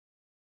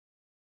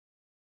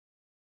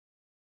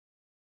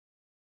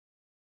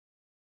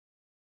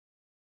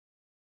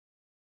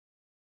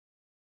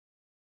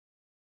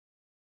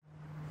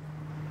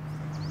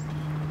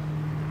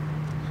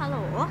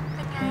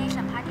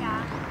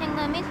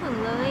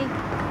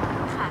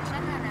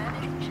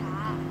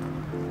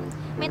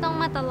ไม่ต้อง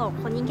มาตลก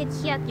คนยิ่งเค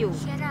รียดอยู่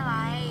เครียดอะไร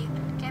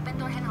แกเป็น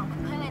ตัวแทนของเ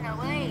พื่อนๆเลยนะ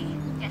เว้ย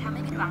อย่าทำใ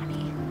ห้ผิดหวัง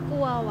ดิ กลั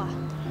วว่ะ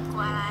กลั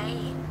วอะไร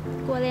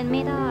กลัวเรียนไ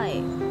ม่ได้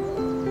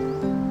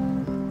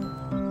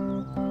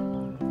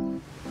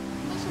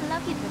นี่ฉันเล่า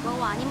ผิดไปปะ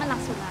วะนี่มันหลั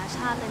กสูตรนานาช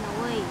าติเลยนะ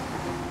เว้ย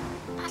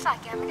ภาษา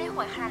แกไม่ได้ห่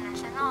วยขนาดนั้น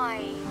ซะหน่อย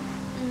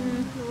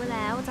รู้แ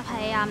ล้วจะพ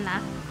ยายามนะ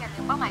อย่าลื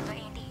มเป้าหมายตัวเ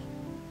องดิ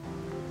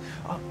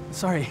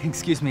Sorry,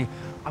 excuse me.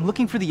 I'm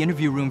looking for the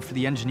interview room for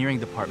the engineering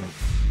department.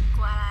 ก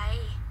ลัวอะไร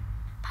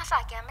ภาษา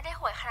แกไม่ได้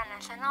ห่วยขนาดนั้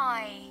นซะหน่อ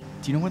ย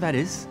Do you know where that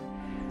is?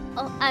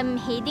 Oh, I'm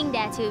heading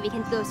there too. We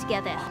can go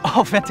together.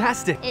 Oh,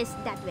 fantastic! It's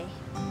that way.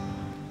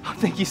 Oh,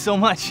 thank you so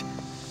much.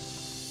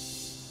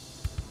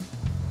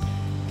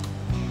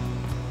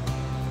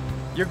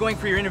 You're going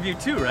for your interview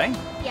too, right?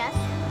 Yes.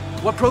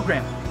 What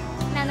program?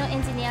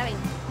 Nano-engineering.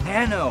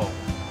 Nano.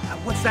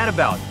 What's that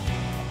about?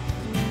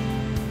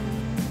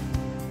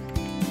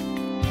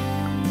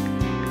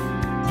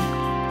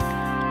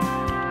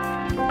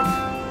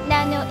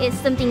 Nano is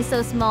something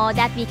so small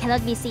that we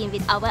cannot be seen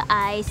with our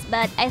eyes,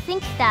 but I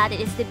think that it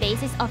is the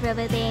basis of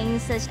everything,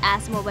 such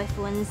as mobile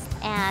phones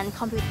and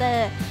computer,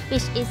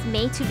 which is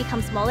made to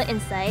become smaller in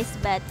size,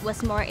 but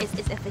what's more is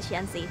its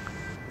efficiency.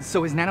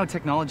 So is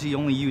nanotechnology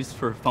only used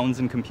for phones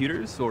and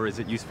computers, or is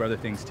it used for other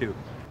things too?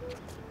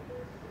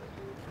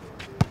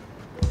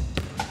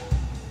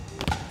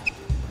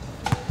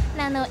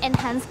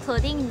 Nano-enhanced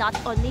clothing not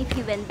only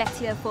prevent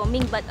bacterial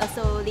forming, but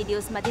also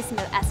reduce muddy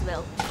smell as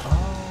well.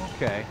 Oh,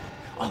 okay.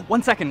 Oh,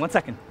 one second. Hey,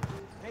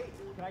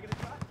 can I get a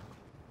shot?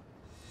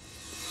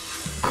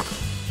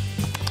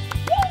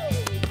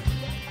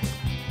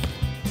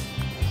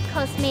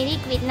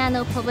 Cosmetic with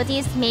nano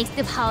properties makes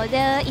the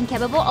powder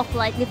incapable of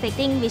light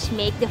reflecting, which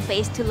make the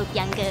face to look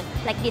younger,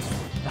 like this.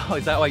 Oh,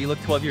 is that why you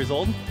look 12 years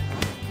old?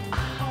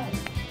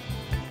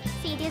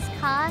 See this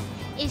card?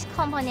 Each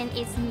component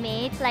is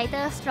made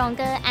lighter,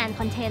 stronger, and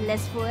contain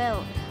less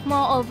fuel.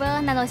 Moreover,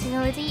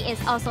 nanotechnology is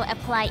also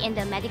applied in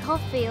the medical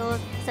field,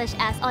 such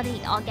as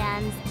orthopedic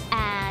organs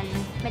and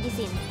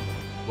medicine.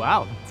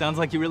 Wow, sounds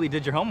like you really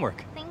did your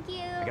homework. Thank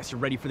you. I guess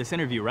you're ready for this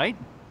interview, right?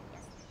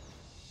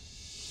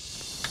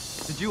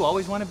 Did you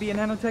always want to be a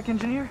nanotech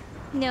engineer?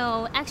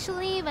 No,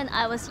 actually, when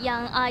I was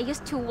young, I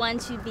used to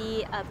want to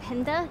be a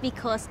painter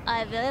because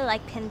I really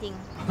like painting.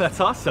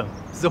 That's awesome.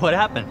 So what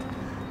happened?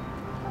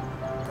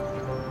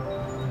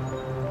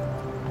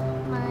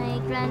 My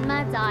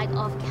grandma died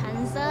of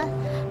cancer.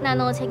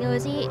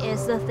 Nanotechnology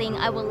is the thing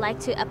I would like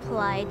to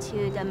apply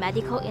to the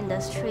medical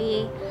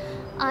industry.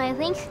 I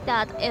think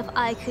that if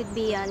I could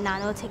be a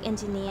nanotech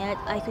engineer,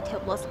 I could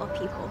help lots of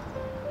people.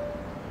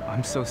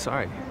 I'm so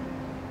sorry.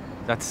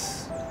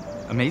 That's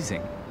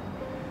amazing.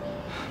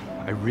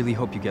 I really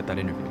hope you get that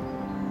interview.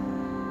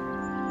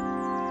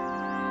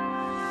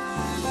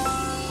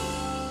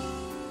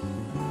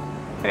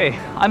 Hey,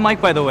 I'm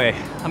Mike, by the way.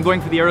 I'm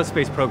going for the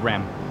aerospace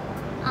program.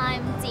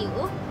 I'm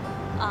Jiu.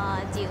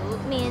 Jiu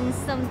means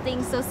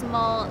something so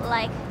small,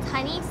 like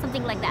tiny,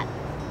 something like that.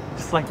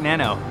 Just like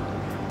Nano.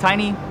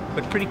 Tiny,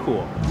 but pretty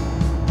cool.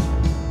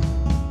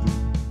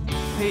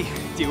 Hey,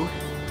 Jiu.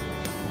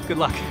 Good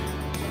luck.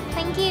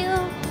 Thank you.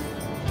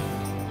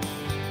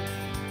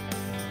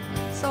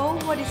 So,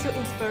 what is your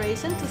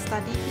inspiration to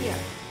study here?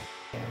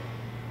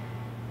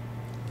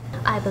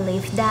 I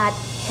believe that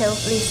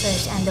health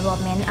research and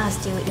development are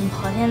still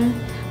important.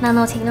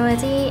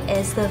 Nanotechnology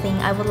is the thing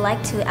I would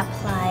like to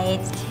apply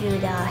to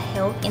the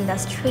health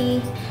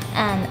industry,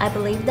 and I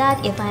believe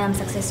that if I am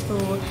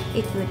successful,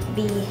 it would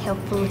be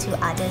helpful to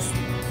others.